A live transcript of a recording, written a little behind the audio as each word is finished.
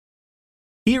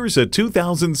Here's a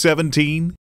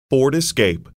 2017 Ford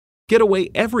Escape. Get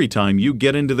away every time you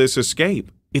get into this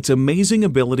Escape. Its amazing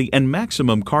ability and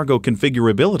maximum cargo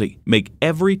configurability make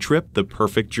every trip the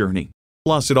perfect journey.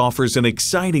 Plus, it offers an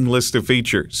exciting list of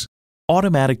features: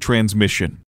 automatic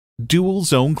transmission, dual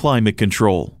zone climate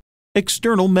control,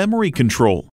 external memory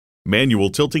control, manual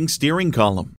tilting steering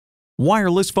column,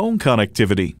 wireless phone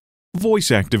connectivity, voice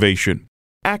activation,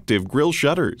 active grille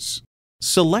shutters,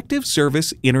 selective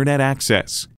service internet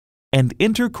access, and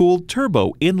intercooled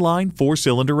turbo inline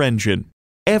 4-cylinder engine.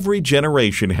 Every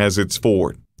generation has its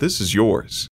Ford. This is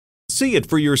yours. See it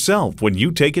for yourself when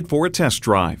you take it for a test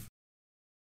drive.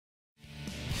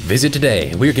 Visit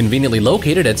today. We're conveniently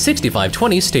located at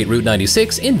 6520 State Route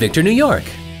 96 in Victor, New York.